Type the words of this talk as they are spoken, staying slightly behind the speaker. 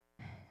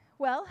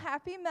Well,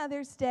 happy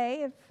Mother's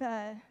Day. If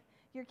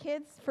your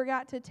kids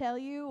forgot to tell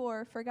you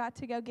or forgot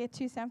to go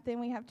get you something,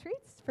 we have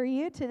treats for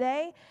you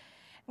today.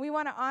 We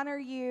want to honor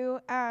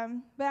you,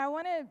 but I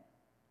want to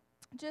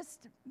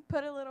just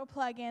put a little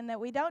plug in that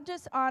we don't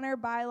just honor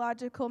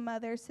biological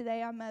mothers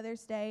today on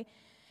Mother's Day.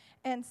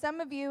 And some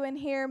of you in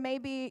here,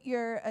 maybe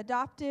your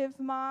adoptive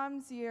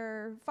moms,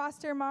 your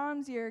foster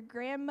moms, your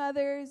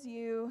grandmothers,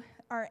 you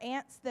are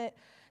aunts that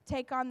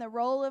take on the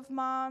role of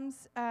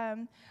moms,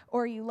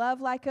 or you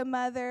love like a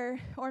mother,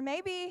 or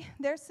maybe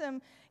there's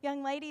some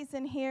young ladies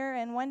in here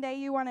and one day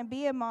you want to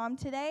be a mom.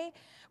 Today,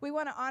 we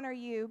want to honor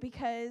you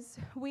because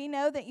we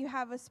know that you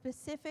have a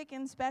specific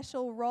and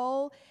special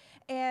role,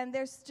 and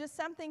there's just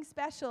something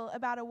special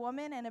about a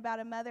woman and about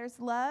a mother's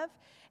love.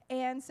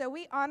 And so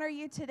we honor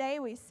you today,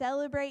 we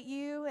celebrate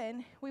you,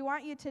 and we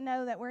want you to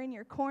know that we're in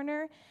your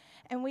corner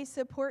and we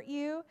support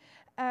you.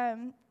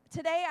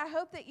 Today, I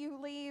hope that you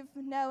leave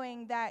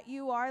knowing that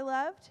you are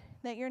loved,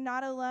 that you're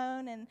not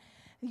alone, and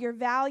you're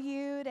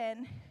valued,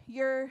 and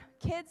your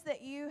kids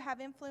that you have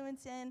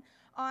influence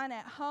on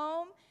at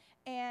home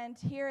and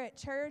here at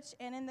church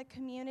and in the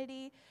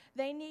community,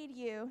 they need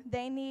you.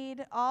 They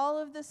need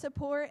all of the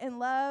support and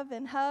love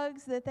and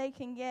hugs that they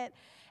can get.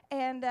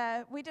 And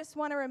we just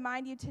want to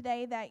remind you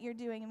today that you're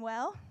doing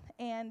well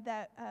and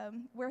that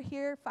we're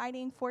here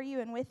fighting for you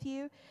and with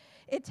you.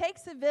 It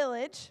takes a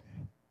village,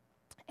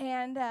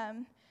 and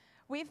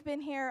we've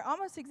been here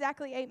almost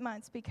exactly 8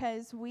 months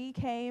because we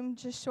came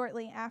just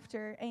shortly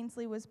after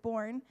Ainsley was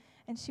born,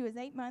 and she was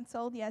 8 months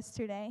old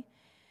yesterday.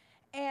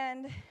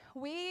 And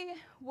we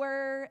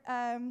were,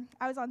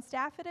 I was on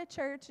staff at a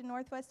church in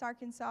Northwest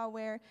Arkansas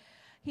where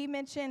he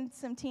mentioned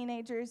some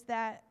teenagers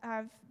that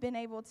I've been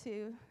able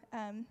to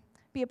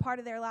be a part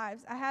of their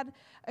lives. I had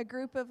a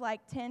group of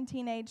like 10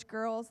 teenage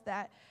girls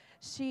that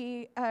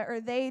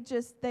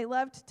they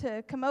loved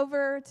to come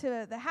over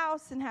to the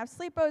house and have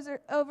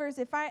sleepovers.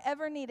 If I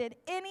ever needed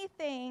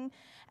anything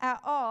at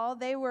all,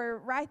 they were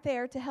right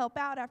there to help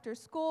out after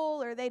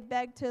school, or they'd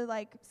beg to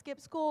like skip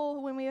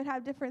school when we would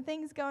have different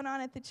things going on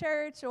at the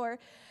church, or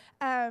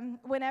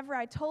whenever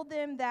I told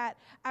them that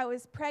I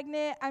was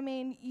pregnant, I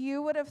mean,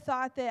 you would have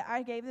thought that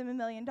I gave them $1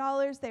 million.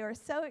 They were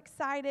so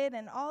excited,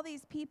 and all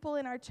these people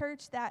in our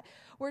church that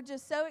were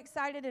just so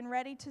excited and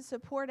ready to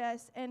support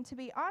us. And to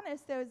be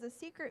honest, there was a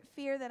secret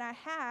fear that I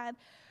had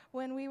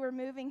when we were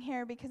moving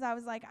here, because I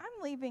was like,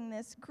 I'm leaving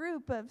this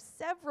group of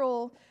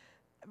several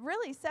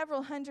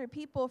hundred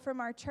people from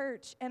our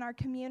church and our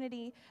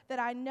community that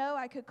I know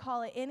I could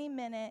call at any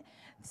minute.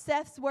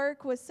 Seth's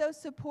work was so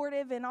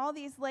supportive, and all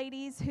these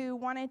ladies who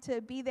wanted to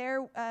be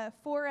there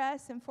for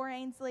us and for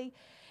Ainsley.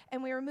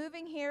 And we were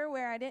moving here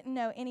where I didn't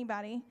know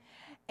anybody.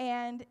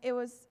 And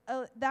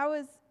that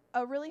was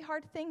a really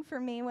hard thing for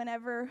me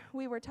whenever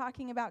we were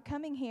talking about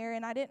coming here,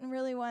 and I didn't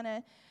really want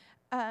to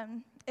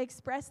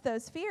express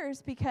those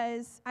fears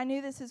because I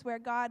knew this is where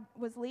God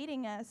was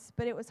leading us,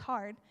 but it was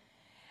hard.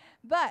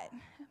 But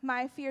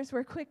my fears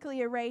were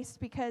quickly erased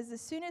because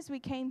as soon as we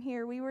came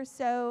here, we were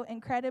so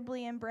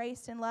incredibly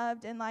embraced and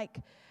loved, and like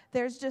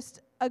there's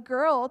just a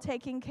girl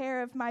taking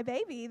care of my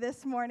baby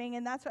this morning,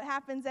 and that's what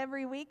happens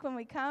every week when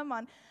we come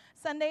on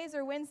Sundays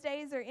or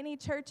Wednesdays or any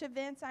church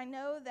events. I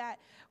know that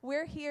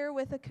we're here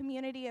with a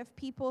community of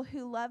people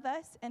who love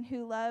us and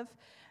who love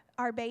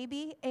our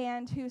baby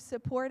and who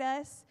support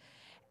us.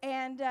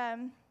 And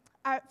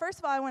first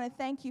of all, I want to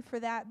thank you for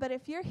that. But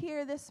if you're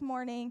here this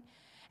morning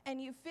and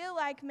you feel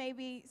like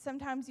maybe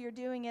sometimes you're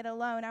doing it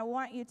alone, I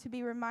want you to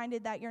be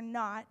reminded that you're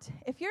not.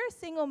 If you're a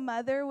single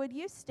mother, would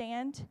you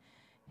stand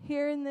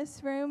here in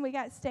this room? We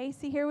got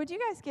Stacy here. Would you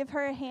guys give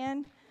her a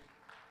hand?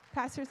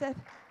 Pastor Seth.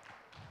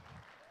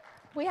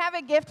 We have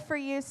a gift for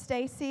you,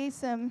 Stacy,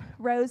 some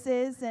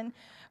roses, and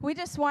we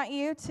just want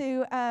you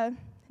to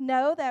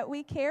know that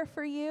we care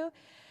for you.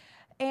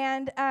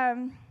 And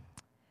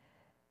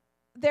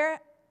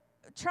they're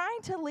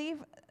trying to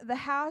leave the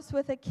house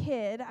with a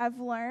kid, I've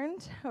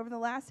learned over the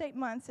last 8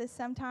 months, is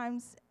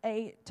sometimes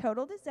a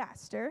total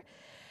disaster.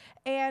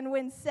 And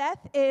when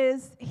Seth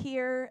is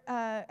here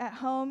at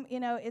home,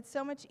 it's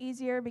so much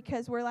easier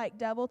because we're like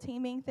double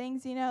teaming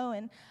things,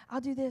 and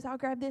I'll do this, I'll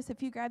grab this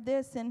if you grab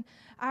this, and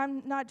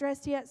I'm not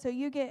dressed yet, so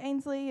you get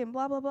Ainsley and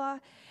blah, blah, blah.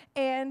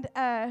 And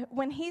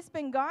when he's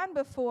been gone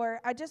before,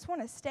 I just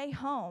want to stay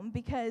home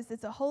because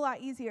it's a whole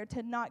lot easier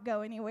to not go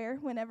anywhere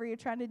whenever you're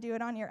trying to do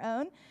it on your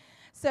own.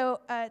 So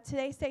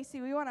today,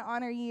 Stacy, we want to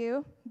honor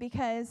you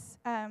because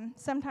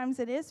sometimes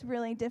it is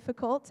really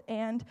difficult,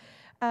 and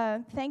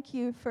thank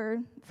you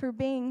for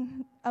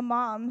being a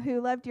mom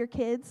who loved your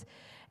kids.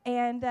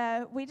 And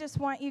we just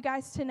want you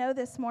guys to know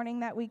this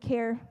morning that we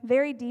care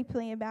very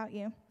deeply about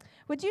you.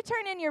 Would you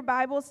turn in your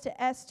Bibles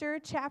to Esther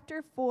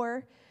chapter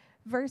 4,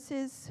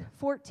 verses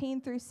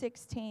 14 through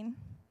 16.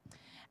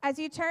 As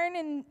you turn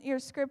in your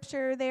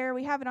scripture there,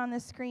 we have it on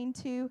the screen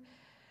too.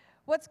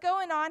 What's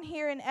going on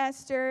here in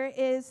Esther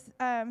is,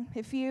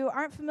 if you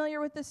aren't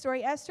familiar with the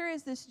story, Esther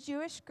is this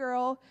Jewish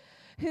girl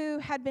who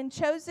had been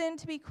chosen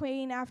to be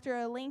queen after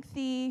a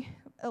lengthy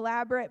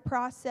elaborate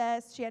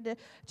process. She had to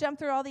jump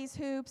through all these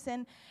hoops,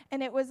 and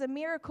it was a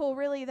miracle,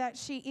 really, that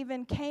she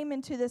even came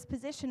into this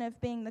position of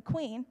being the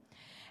queen.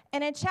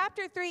 And in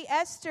chapter 3,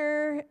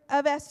 Esther,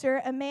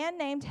 a man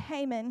named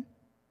Haman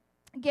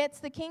gets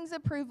the king's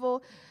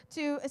approval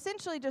to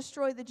essentially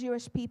destroy the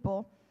Jewish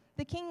people.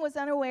 The king was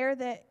unaware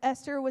that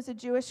Esther was a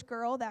Jewish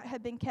girl that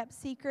had been kept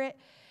secret.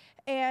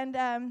 And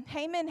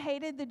Haman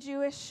hated the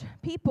Jewish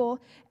people,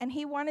 and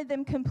he wanted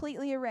them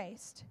completely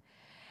erased.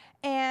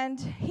 And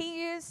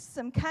he used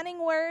some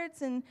cunning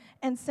words and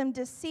some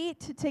deceit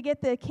to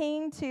get the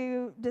king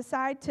to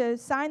decide to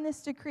sign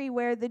this decree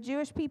where the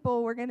Jewish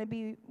people were going to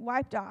be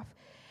wiped off.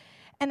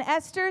 And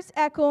Esther's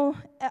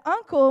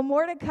uncle,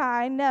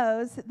 Mordecai,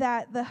 knows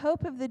that the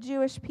hope of the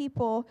Jewish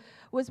people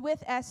was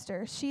with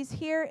Esther. She's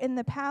here in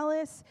the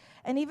palace,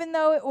 and even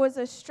though it was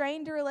a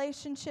strained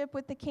relationship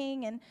with the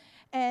king,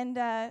 and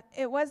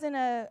it wasn't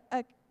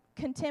a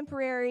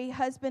contemporary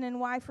husband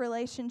and wife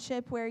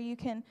relationship where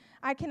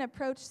I can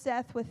approach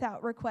Seth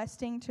without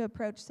requesting to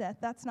approach Seth.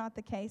 That's not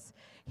the case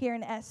here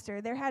in Esther.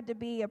 There had to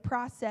be a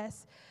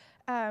process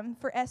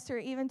for Esther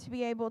even to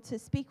be able to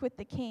speak with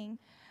the king.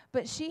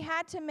 But she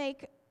had to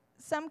make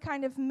some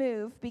kind of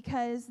move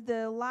because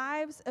the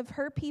lives of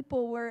her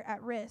people were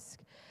at risk.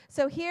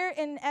 So here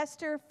in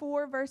Esther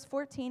 4, verse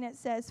 14, it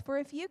says, "For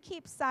if you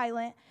keep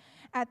silent,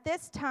 at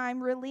this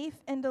time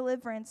relief and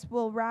deliverance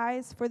will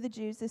rise for the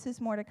Jews." This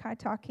is Mordecai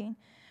talking.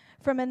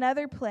 "From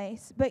another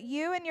place. But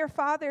you and your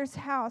father's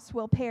house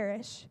will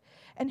perish.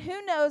 And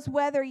who knows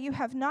whether you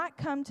have not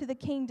come to the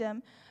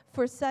kingdom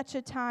for such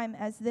a time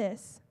as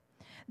this?"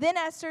 Then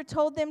Esther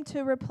told them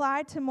to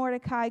reply to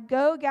Mordecai,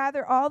 "Go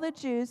gather all the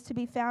Jews to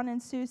be found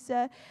in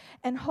Susa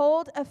and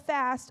hold a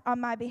fast on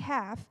my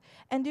behalf,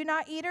 and do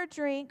not eat or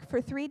drink for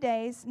 3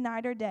 days,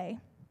 night or day.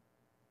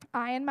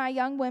 I and my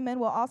young women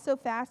will also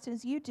fast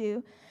as you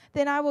do.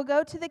 Then I will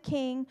go to the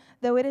king,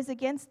 though it is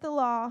against the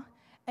law,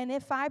 and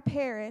if I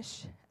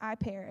perish, I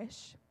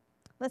perish."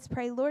 Let's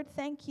pray. Lord,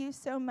 thank you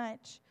so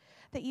much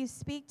that you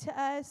speak to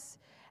us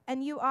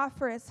and you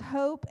offer us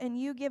hope, and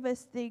you give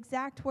us the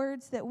exact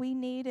words that we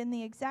need and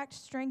the exact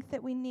strength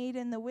that we need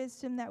and the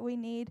wisdom that we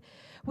need.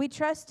 We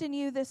trust in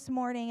you this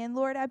morning. And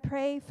Lord, I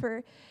pray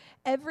for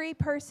every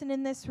person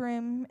in this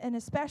room, and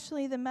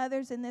especially the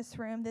mothers in this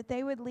room, that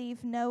they would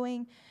leave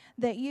knowing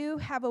that you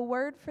have a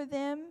word for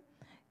them.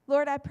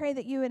 Lord, I pray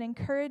that you would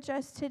encourage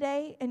us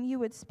today and you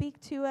would speak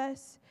to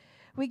us.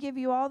 We give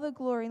you all the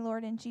glory,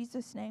 Lord, in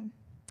Jesus' name.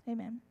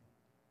 Amen.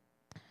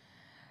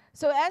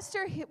 So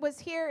Esther was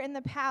here in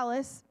the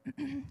palace,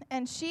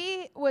 and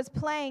she was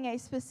playing a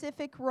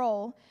specific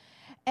role.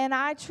 And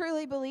I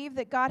truly believe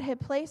that God had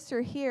placed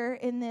her here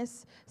in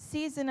this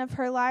season of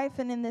her life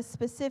and in this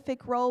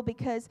specific role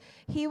because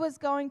he was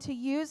going to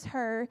use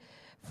her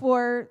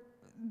for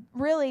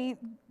really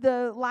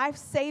the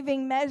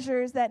life-saving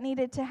measures that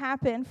needed to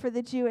happen for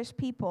the Jewish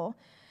people.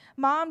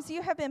 Moms,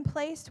 you have been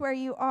placed where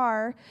you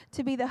are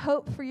to be the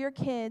hope for your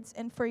kids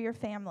and for your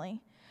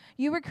family.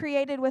 You were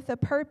created with a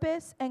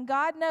purpose, and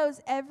God knows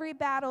every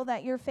battle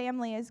that your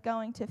family is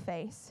going to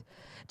face.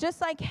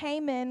 Just like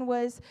Haman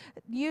was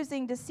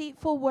using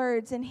deceitful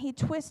words, and he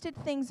twisted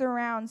things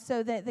around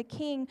so that the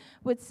king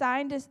would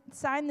sign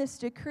this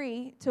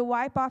decree to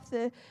wipe off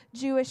the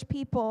Jewish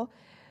people.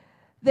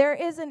 There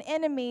is an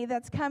enemy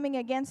that's coming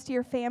against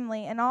your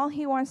family, and all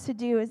he wants to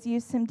do is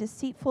use some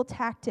deceitful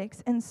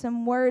tactics and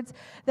some words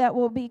that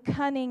will be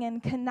cunning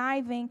and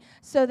conniving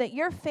so that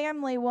your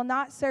family will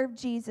not serve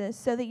Jesus,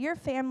 so that your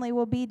family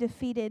will be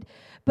defeated.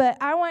 But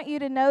I want you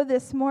to know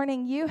this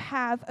morning you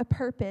have a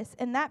purpose,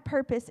 and that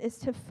purpose is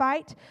to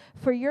fight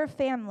for your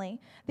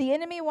family. The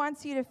enemy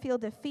wants you to feel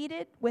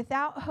defeated,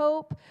 without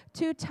hope,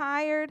 too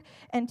tired,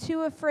 and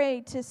too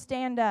afraid to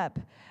stand up.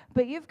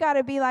 But you've got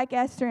to be like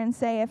Esther and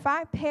say, if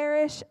I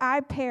perish,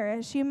 I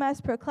perish. You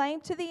must proclaim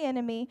to the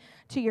enemy,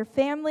 to your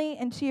family,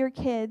 and to your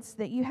kids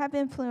that you have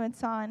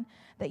influence on,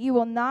 that you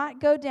will not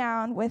go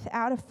down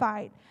without a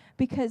fight,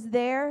 because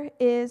there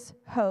is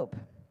hope.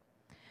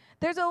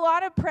 There's a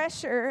lot of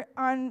pressure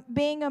on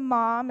being a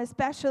mom,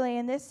 especially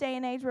in this day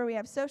and age where we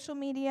have social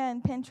media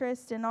and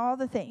Pinterest and all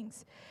the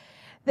things.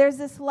 There's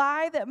this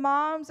lie that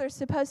moms are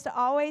supposed to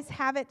always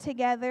have it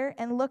together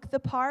and look the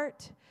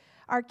part.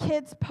 Our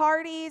kids'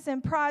 parties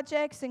and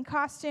projects and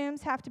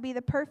costumes have to be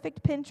the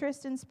perfect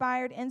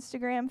Pinterest-inspired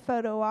Instagram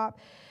photo op.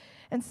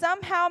 And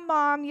somehow,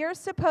 Mom, you're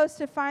supposed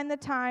to find the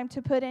time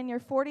to put in your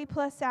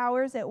 40-plus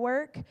hours at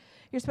work.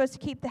 You're supposed to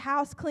keep the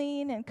house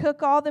clean and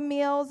cook all the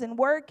meals and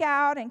work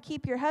out and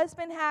keep your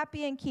husband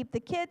happy and keep the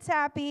kids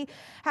happy,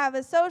 have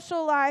a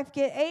social life,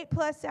 get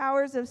 8-plus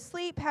hours of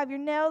sleep, have your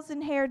nails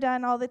and hair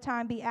done all the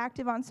time, be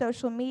active on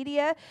social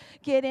media,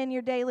 get in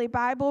your daily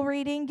Bible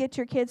reading, get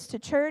your kids to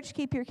church,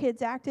 keep your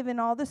kids active in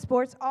all the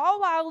sports,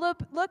 all while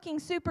looking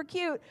super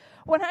cute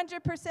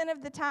 100%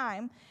 of the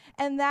time.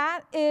 And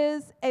that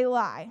is a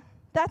lie.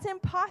 That's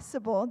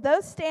impossible.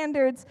 Those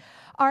standards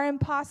are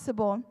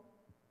impossible.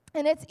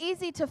 And it's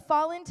easy to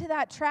fall into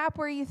that trap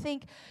where you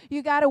think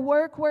you got to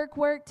work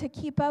to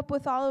keep up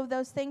with all of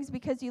those things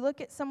because you look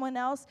at someone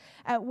else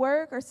at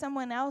work or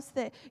someone else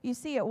that you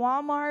see at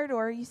Walmart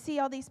or you see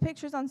all these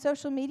pictures on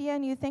social media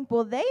and you think,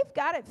 well, they've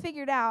got it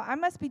figured out. I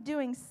must be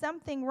doing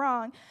something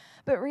wrong.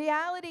 But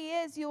reality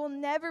is you will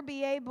never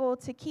be able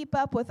to keep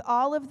up with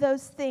all of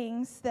those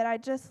things that I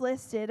just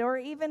listed or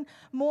even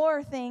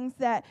more things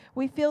that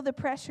we feel the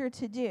pressure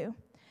to do.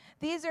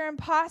 These are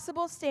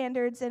impossible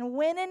standards, and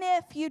when and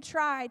if you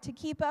try to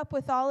keep up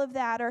with all of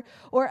that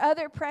or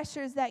other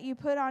pressures that you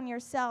put on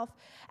yourself,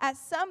 at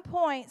some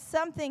point,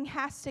 something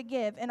has to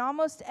give. And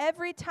almost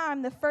every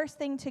time, the first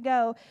thing to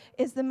go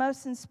is the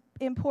most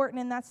important,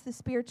 and that's the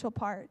spiritual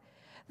part.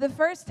 The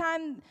first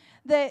time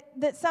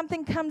that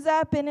something comes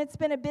up and it's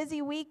been a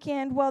busy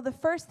weekend, well, the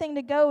first thing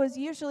to go is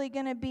usually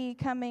going to be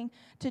coming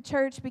to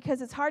church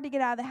because it's hard to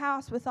get out of the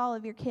house with all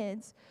of your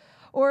kids.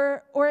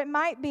 Or it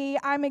might be,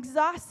 I'm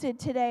exhausted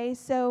today,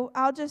 so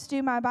I'll just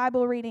do my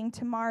Bible reading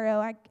tomorrow.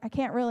 I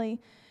can't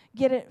really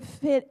get it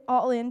fit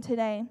all in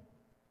today.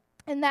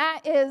 And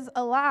that is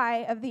a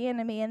lie of the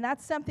enemy, and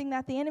that's something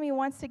that the enemy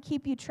wants to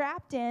keep you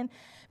trapped in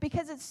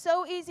because it's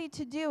so easy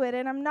to do it.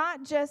 And I'm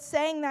not just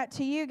saying that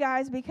to you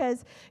guys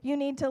because you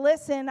need to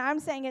listen. I'm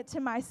saying it to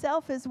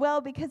myself as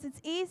well because it's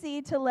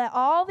easy to let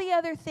all the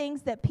other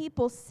things that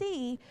people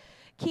see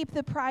keep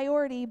the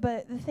priority,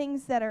 but the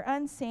things that are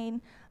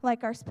unseen,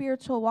 like our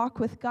spiritual walk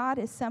with God,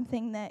 is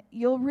something that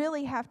you'll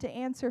really have to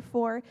answer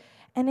for,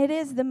 and it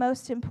is the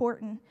most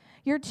important.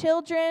 Your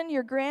children,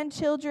 your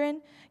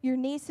grandchildren, your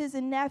nieces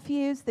and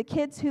nephews, the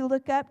kids who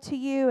look up to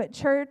you at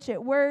church,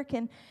 at work,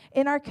 and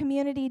in our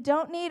community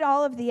don't need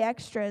all of the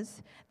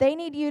extras. They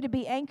need you to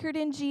be anchored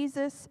in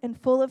Jesus and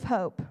full of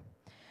hope.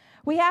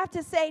 We have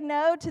to say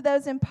no to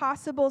those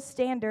impossible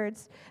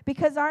standards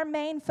because our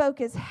main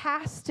focus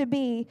has to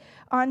be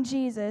on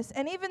Jesus.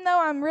 And even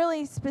though I'm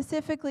really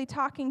specifically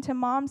talking to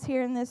moms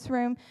here in this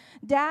room,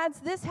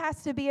 dads, this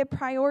has to be a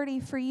priority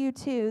for you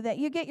too, that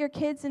you get your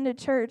kids into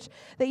church,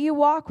 that you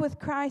walk with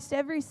Christ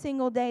every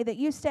single day, that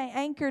you stay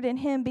anchored in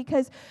Him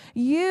because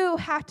you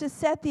have to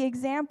set the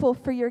example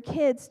for your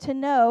kids to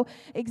know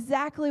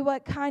exactly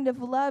what kind of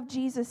love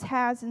Jesus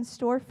has in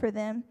store for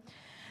them.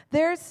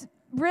 There's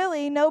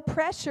really no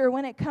pressure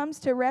when it comes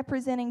to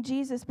representing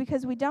Jesus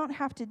because we don't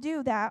have to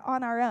do that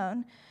on our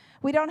own.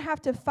 We don't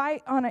have to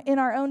fight in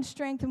our own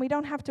strength, and we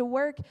don't have to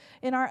work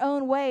in our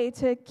own way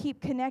to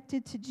keep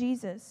connected to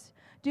Jesus.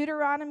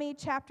 Deuteronomy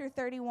chapter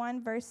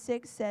 31 verse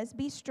 6 says,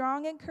 "Be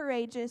strong and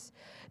courageous.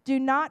 Do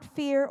not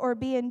fear or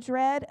be in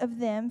dread of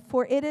them,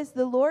 for it is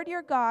the Lord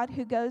your God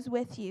who goes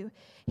with you.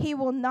 He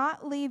will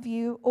not leave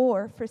you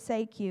or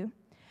forsake you."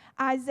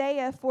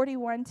 Isaiah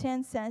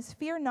 41:10 says,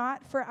 "Fear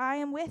not, for I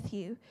am with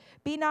you.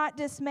 Be not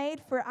dismayed,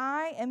 for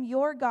I am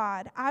your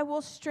God. I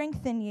will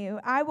strengthen you.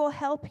 I will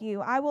help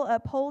you. I will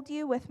uphold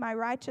you with my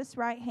righteous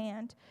right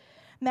hand."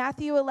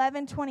 Matthew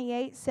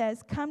 11:28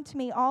 says, "Come to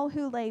me, all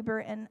who labor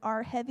and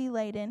are heavy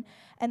laden,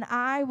 and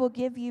I will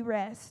give you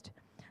rest."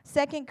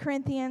 2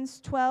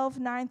 Corinthians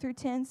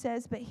 12:9-10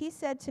 says, "But he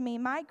said to me,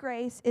 my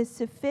grace is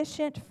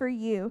sufficient for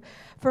you,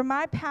 for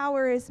my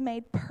power is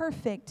made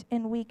perfect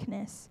in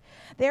weakness.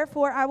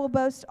 Therefore I will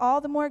boast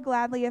all the more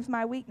gladly of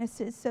my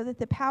weaknesses, so that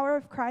the power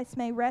of Christ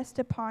may rest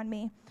upon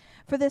me.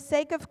 For the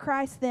sake of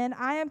Christ, then,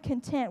 I am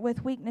content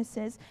with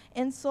weaknesses,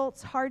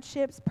 insults,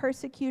 hardships,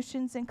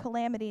 persecutions, and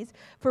calamities.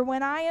 For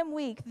when I am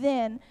weak,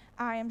 then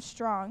I am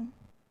strong."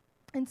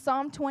 And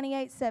Psalm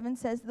 28:7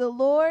 says, "The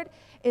Lord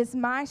is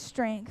my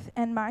strength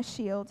and my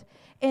shield.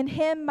 In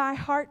Him my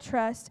heart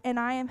trusts, and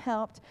I am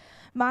helped.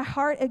 My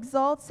heart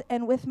exults,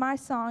 and with my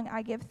song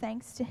I give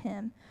thanks to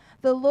Him."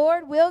 The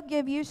Lord will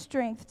give you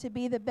strength to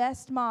be the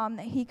best mom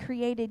that He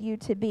created you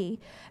to be.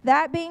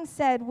 That being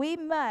said, we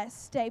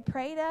must stay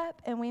prayed up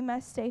and we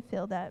must stay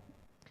filled up.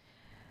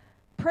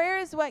 Prayer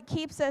is what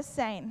keeps us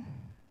sane.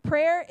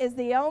 Prayer is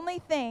the only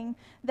thing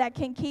that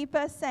can keep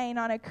us sane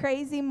on a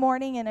crazy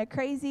morning and a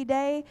crazy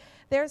day.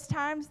 There's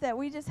times that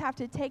we just have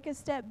to take a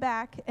step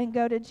back and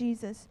go to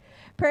Jesus.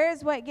 Prayer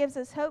is what gives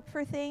us hope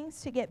for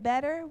things to get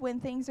better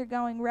when things are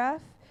going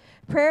rough.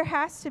 Prayer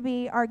has to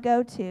be our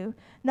go-to,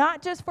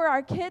 not just for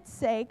our kids'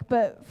 sake,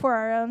 but for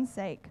our own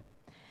sake.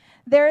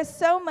 There is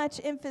so much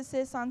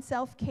emphasis on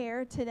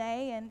self-care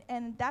today,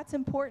 and that's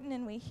important,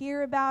 and we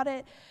hear about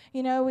it.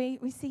 You know, we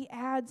see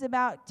ads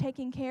about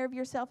taking care of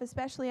yourself,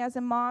 especially as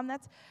a mom.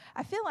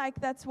 I feel like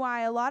that's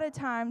why a lot of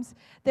times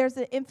there's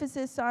an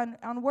emphasis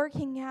on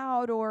working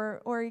out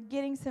or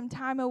getting some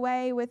time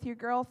away with your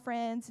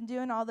girlfriends and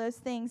doing all those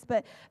things.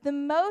 But the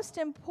most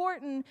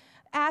important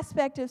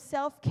aspect of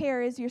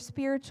self-care is your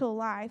spiritual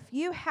life.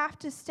 You have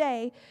to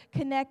stay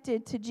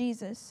connected to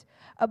Jesus.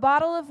 A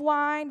bottle of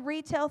wine,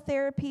 retail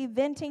therapy,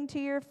 venting to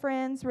your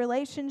friends,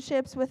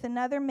 relationships with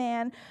another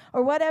man,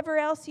 or whatever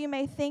else you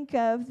may think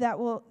of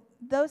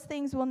those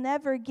things will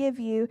never give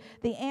you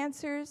the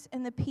answers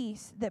and the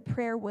peace that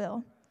prayer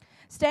will.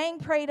 Staying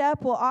prayed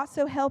up will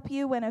also help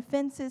you when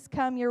offenses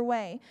come your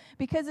way,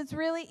 because it's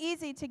really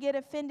easy to get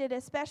offended,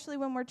 especially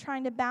when we're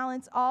trying to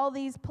balance all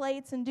these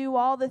plates and do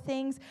all the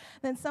things.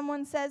 Then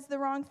someone says the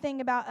wrong thing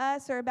about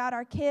us or about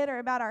our kid or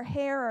about our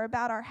hair or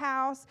about our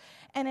house,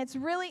 and it's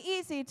really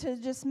easy to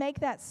just make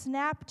that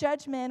snap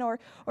judgment or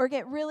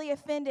get really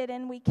offended,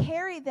 and we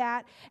carry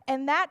that,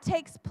 and that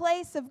takes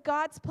place of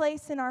God's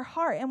place in our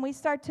heart, and we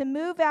start to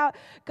move out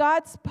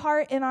God's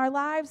part in our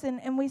lives,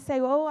 and we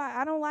say, oh,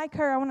 I don't like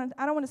her.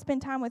 I don't want to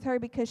spend time with her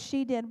because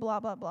she did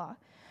blah, blah, blah.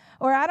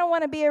 Or I don't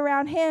want to be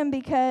around him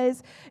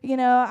because,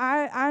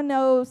 I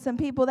know some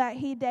people that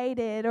he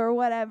dated or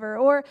whatever.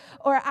 Or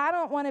I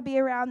don't want to be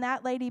around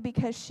that lady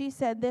because she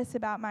said this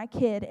about my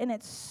kid. And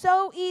it's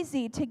so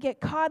easy to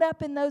get caught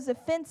up in those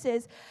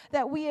offenses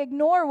that we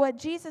ignore what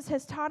Jesus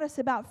has taught us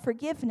about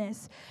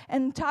forgiveness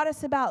and taught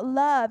us about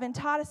love and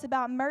taught us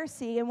about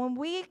mercy. And when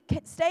we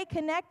stay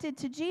connected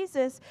to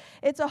Jesus,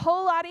 it's a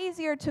whole lot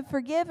easier to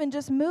forgive and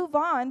just move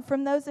on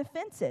from those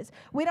offenses.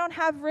 We don't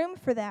have room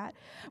for that.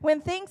 When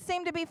things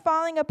seem to be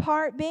falling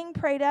apart, being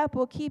prayed up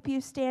will keep you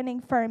standing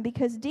firm,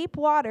 because deep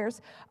waters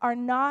are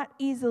not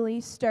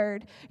easily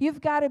stirred. You've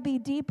got to be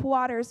deep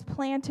waters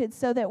planted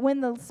so that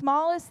when the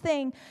smallest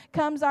thing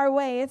comes our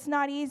way, it's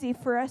not easy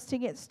for us to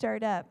get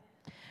stirred up.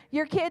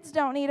 Your kids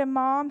don't need a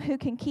mom who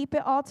can keep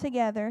it all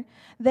together.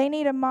 They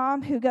need a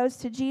mom who goes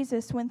to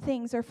Jesus when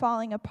things are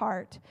falling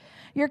apart.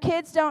 Your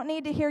kids don't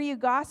need to hear you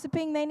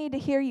gossiping. They need to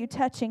hear you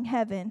touching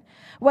heaven.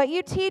 What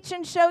you teach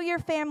and show your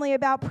family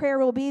about prayer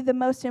will be the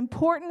most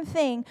important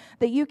thing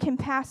that you can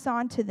pass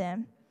on to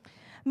them.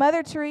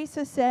 Mother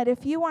Teresa said,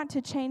 if you want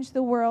to change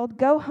the world,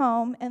 go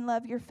home and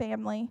love your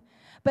family.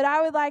 But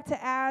I would like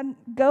to add,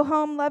 go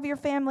home, love your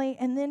family,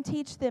 and then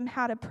teach them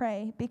how to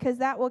pray, because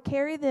that will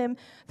carry them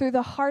through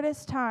the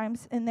hardest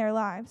times in their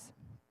lives.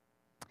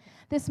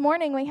 This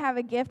morning we have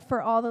a gift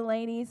for all the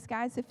ladies.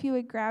 Guys, if you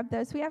would grab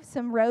those. We have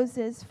some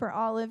roses for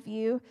all of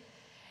you.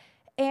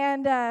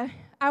 And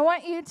I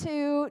want you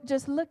to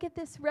just look at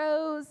this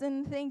rose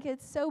and think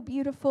it's so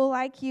beautiful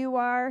like you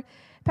are.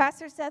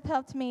 Pastor Seth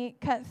helped me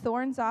cut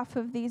thorns off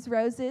of these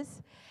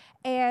roses.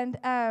 And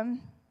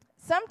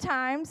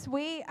sometimes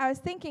I was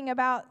thinking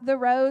about the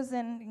rose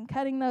and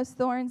cutting those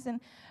thorns, and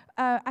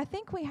I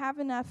think we have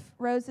enough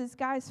roses,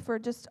 guys, for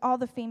just all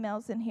the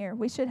females in here.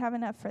 We should have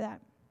enough for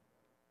that.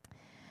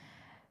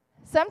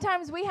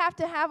 Sometimes we have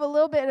to have a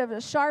little bit of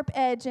a sharp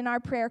edge in our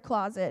prayer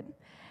closet.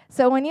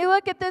 So when you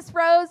look at this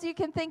rose, you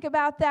can think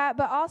about that,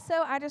 but also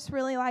I just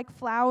really like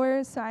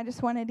flowers, so I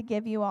just wanted to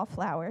give you all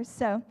flowers.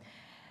 So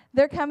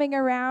they're coming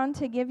around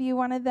to give you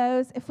one of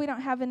those. If we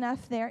don't have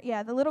enough there,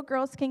 the little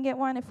girls can get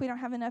one. If we don't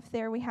have enough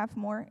there, we have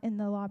more in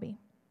the lobby.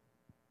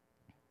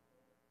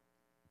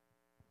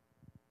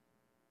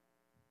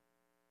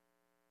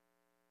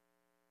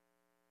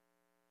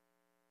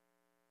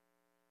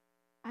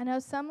 I know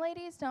some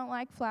ladies don't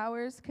like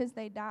flowers because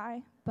they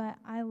die, but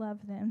I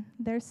love them.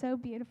 They're so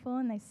beautiful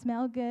and they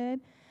smell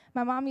good.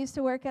 My mom used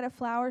to work at a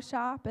flower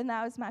shop, and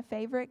that was my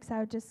favorite because I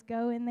would just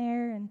go in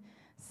there and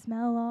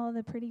smell all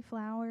the pretty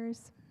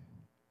flowers.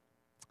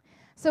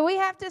 So we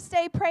have to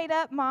stay prayed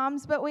up,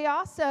 moms, but we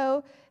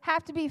also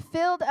have to be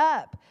filled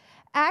up.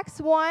 Acts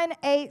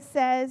 1:8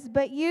 says,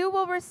 "But you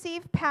will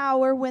receive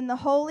power when the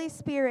Holy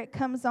Spirit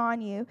comes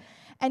on you,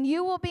 and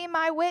you will be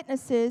my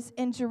witnesses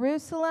in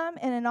Jerusalem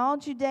and in all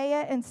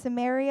Judea and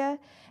Samaria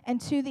and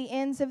to the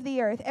ends of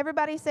the earth."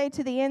 Everybody say,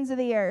 to the ends of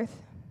the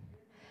earth.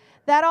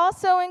 That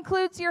also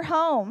includes your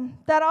home.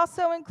 That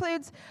also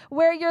includes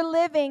where you're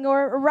living,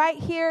 or right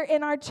here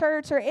in our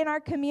church or in our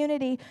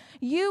community.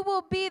 You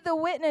will be the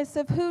witness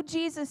of who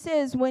Jesus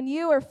is when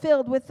you are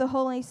filled with the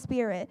Holy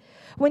Spirit.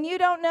 When you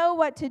don't know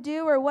what to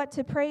do or what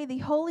to pray, the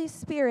Holy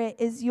Spirit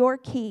is your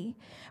key.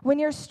 When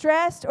you're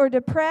stressed or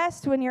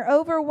depressed, when you're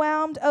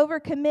overwhelmed,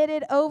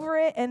 overcommitted, over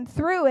it and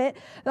through it,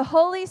 the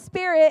Holy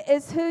Spirit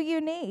is who you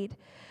need.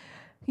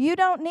 You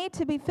don't need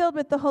to be filled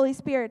with the Holy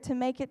Spirit to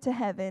make it to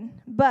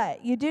heaven,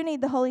 but you do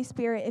need the Holy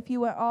Spirit if you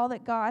want all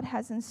that God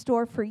has in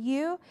store for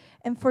you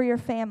and for your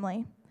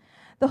family.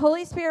 The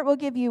Holy Spirit will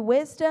give you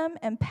wisdom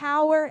and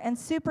power and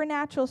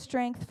supernatural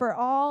strength for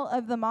all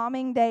of the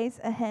momming days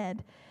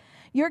ahead.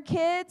 Your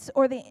kids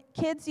or the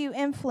kids you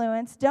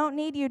influence don't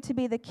need you to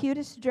be the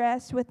cutest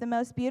dressed with the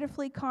most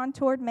beautifully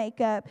contoured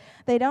makeup.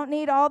 They don't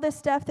need all the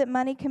stuff that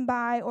money can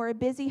buy or a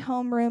busy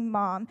homeroom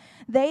mom.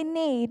 They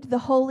need the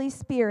Holy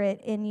Spirit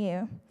in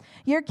you.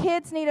 Your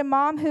kids need a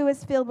mom who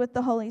is filled with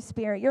the Holy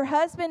Spirit. Your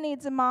husband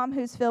needs a mom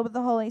who's filled with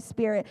the Holy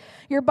Spirit.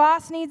 Your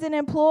boss needs an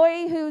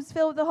employee who's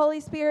filled with the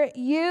Holy Spirit.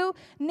 You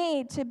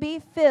need to be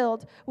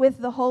filled with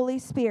the Holy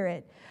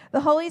Spirit. The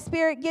Holy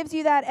Spirit gives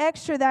you that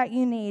extra that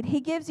you need. He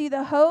gives you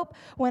the hope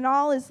when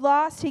all is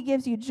lost. He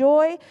gives you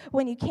joy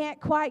when you can't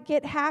quite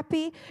get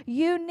happy.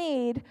 You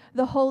need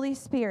the Holy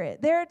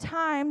Spirit. There are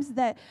times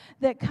that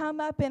come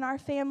up in our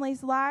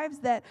families' lives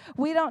that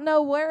we don't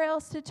know where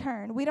else to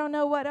turn. We don't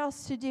know what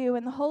else to do.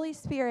 And the Holy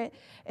Spirit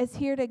is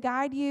here to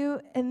guide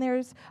you. And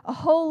there's a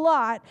whole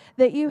lot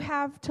that you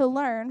have to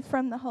learn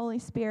from the Holy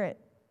Spirit.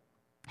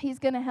 He's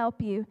going to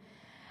help you.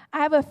 I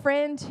have a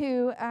friend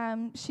who,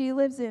 she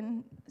lives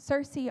in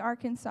Searcy,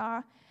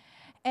 Arkansas,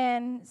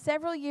 and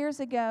several years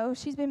ago,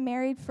 she's been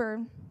married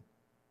for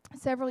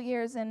several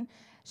years, and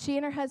she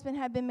and her husband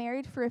had been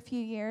married for a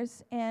few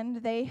years, and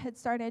they had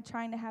started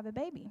trying to have a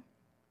baby.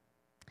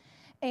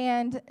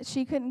 And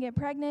she couldn't get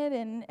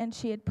pregnant, and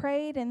she had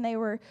prayed, and they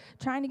were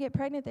trying to get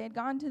pregnant. They had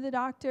gone to the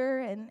doctor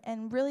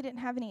and really didn't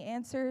have any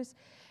answers.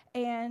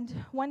 And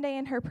one day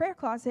in her prayer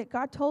closet,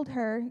 God told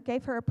her,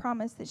 gave her a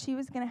promise that she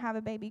was going to have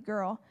a baby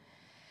girl.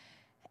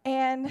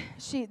 And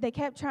they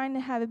kept trying to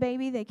have a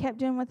baby. They kept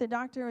doing what the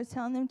doctor was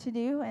telling them to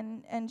do,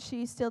 and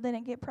she still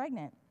didn't get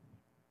pregnant.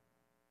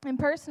 And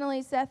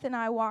personally, Seth and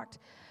I walked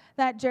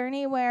that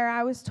journey where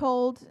I was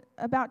told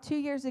about 2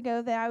 years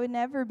ago that I would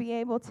never be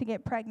able to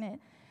get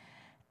pregnant.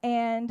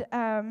 And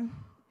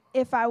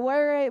if I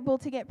were able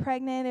to get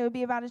pregnant, it would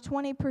be about a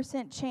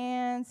 20%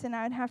 chance, and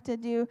I would have to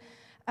do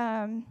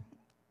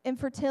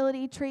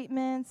infertility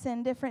treatments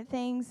and different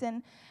things.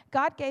 And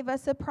God gave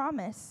us a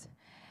promise.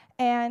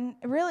 And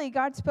really,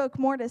 God spoke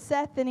more to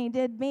Seth than he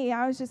did me.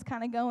 I was just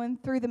kind of going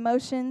through the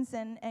motions,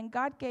 and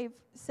God gave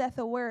Seth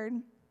a word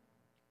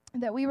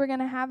that we were going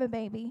to have a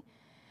baby.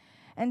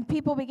 And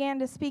people began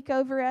to speak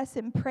over us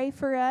and pray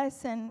for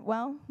us, and,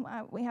 well,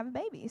 we have a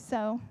baby.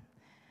 So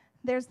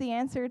there's the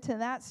answer to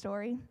that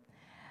story.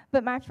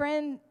 But my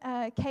friend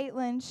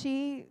Caitlin,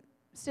 she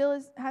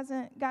still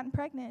hasn't gotten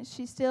pregnant.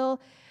 She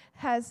still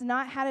has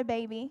not had a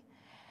baby.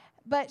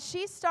 But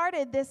she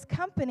started this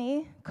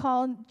company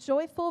called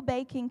Joyful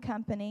Baking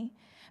Company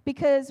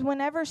because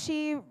whenever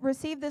she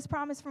received this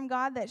promise from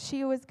God that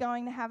she was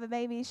going to have a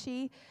baby,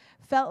 she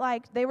felt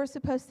like they were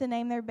supposed to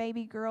name their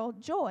baby girl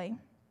Joy.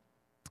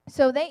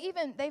 So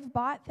they've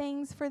bought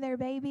things for their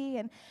baby,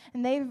 and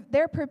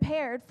they're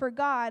prepared for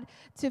God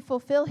to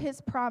fulfill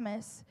his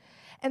promise.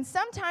 And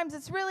sometimes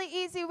it's really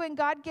easy when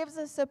God gives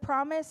us a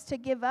promise to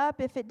give up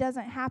if it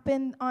doesn't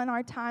happen on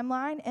our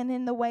timeline and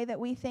in the way that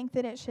we think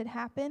that it should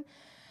happen.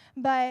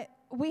 But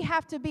we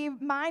have to be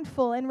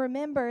mindful and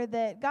remember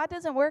that God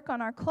doesn't work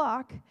on our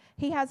clock.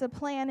 He has a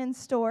plan in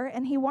store,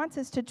 and he wants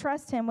us to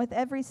trust him with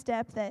every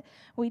step that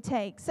we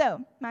take.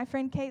 So my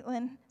friend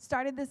Caitlin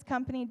started this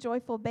company,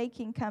 Joyful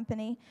Baking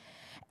Company,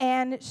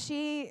 and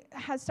she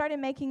has started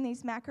making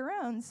these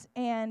macarons,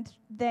 and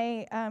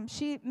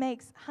she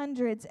makes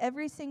hundreds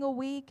every single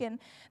week, and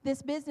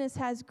this business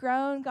has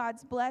grown.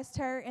 God's blessed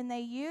her, and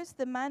they use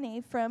the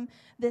money from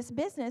this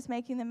business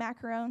making the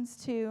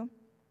macarons to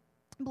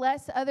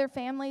bless other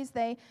families.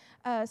 They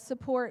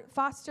support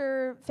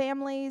foster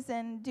families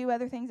and do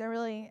other things. I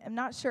really am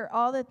not sure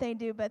all that they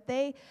do, but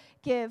they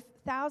give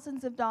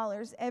thousands of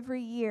dollars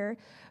every year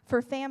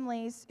for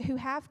families who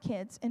have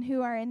kids and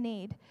who are in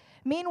need.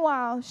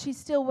 Meanwhile, she's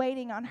still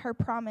waiting on her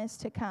promise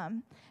to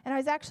come. And I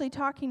was actually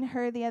talking to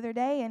her the other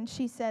day, and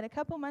she said a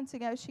couple months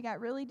ago she got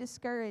really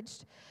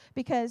discouraged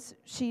because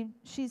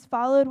she's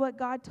followed what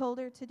God told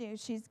her to do.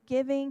 She's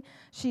giving,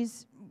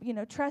 she's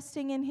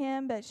trusting in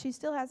him, but she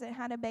still hasn't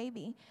had a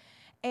baby.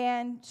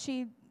 And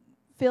she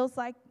feels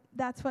like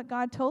that's what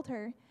God told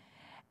her.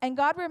 And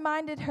God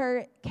reminded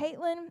her,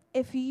 Caitlin,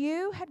 if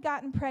you had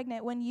gotten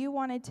pregnant when you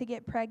wanted to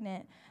get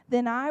pregnant,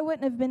 then I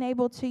wouldn't have been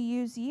able to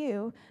use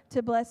you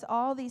to bless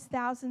all these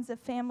thousands of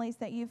families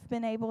that you've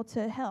been able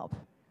to help.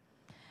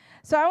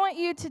 So I want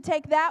you to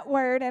take that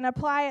word and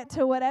apply it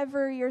to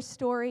whatever your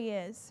story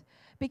is.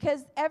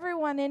 Because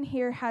everyone in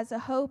here has a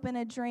hope and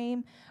a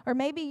dream, or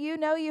maybe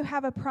you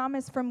have a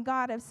promise from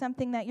God of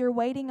something that you're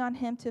waiting on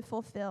him to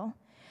fulfill.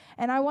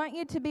 And I want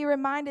you to be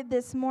reminded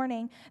this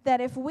morning that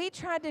if we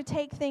tried to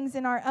take things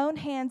in our own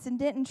hands and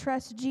didn't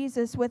trust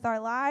Jesus with our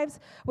lives,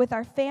 with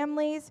our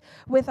families,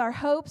 with our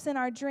hopes and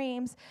our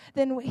dreams,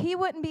 then he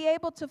wouldn't be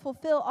able to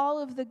fulfill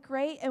all of the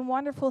great and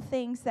wonderful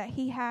things that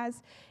he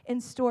has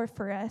in store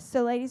for us.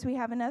 So ladies, we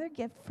have another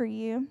gift for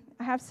you.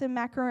 I have some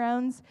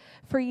macarons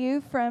for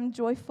you from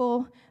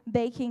Joyful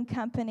Baking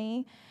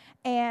Company.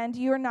 And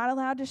you are not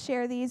allowed to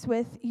share these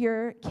with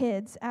your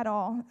kids at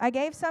all. I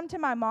gave some to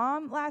my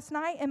mom last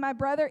night, and my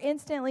brother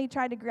instantly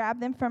tried to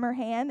grab them from her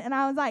hand. And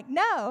I was like,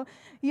 no,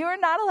 you are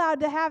not allowed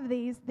to have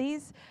these.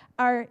 These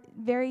are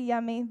very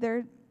yummy.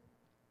 They're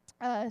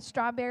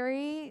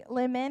strawberry,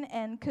 lemon,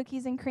 and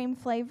cookies and cream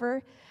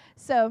flavor.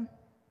 So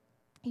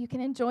you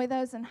can enjoy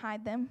those and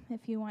hide them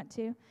if you want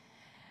to.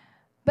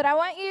 But I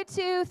want you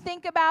to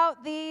think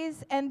about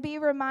these and be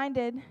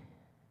reminded.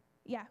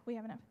 Yeah, we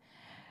have enough.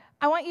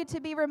 I want you to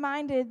be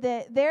reminded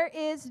that there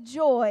is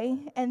joy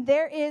and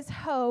there is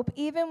hope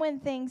even when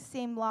things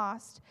seem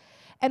lost.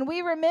 And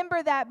we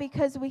remember that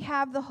because we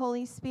have the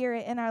Holy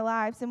Spirit in our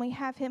lives and we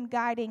have him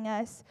guiding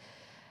us.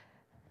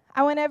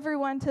 I want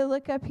everyone to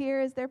look up here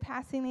as they're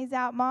passing these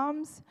out.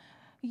 Moms,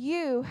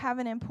 you have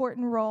an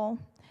important role.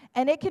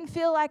 And it can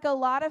feel like a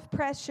lot of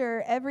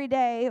pressure every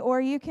day,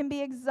 or you can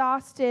be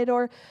exhausted,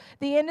 or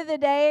the end of the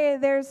day,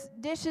 there's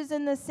dishes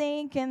in the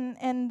sink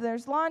and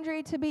there's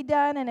laundry to be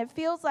done, and it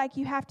feels like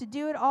you have to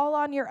do it all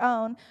on your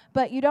own,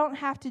 but you don't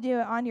have to do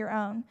it on your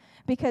own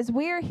because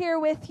we're here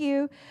with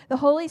you. The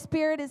Holy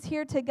Spirit is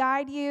here to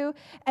guide you,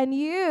 and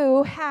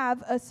you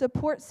have a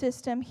support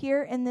system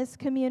here in this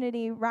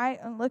community, right?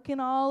 And looking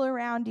all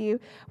around you.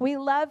 We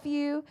love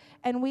you,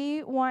 and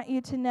we want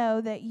you to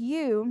know that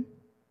you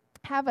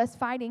have us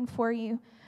fighting for you.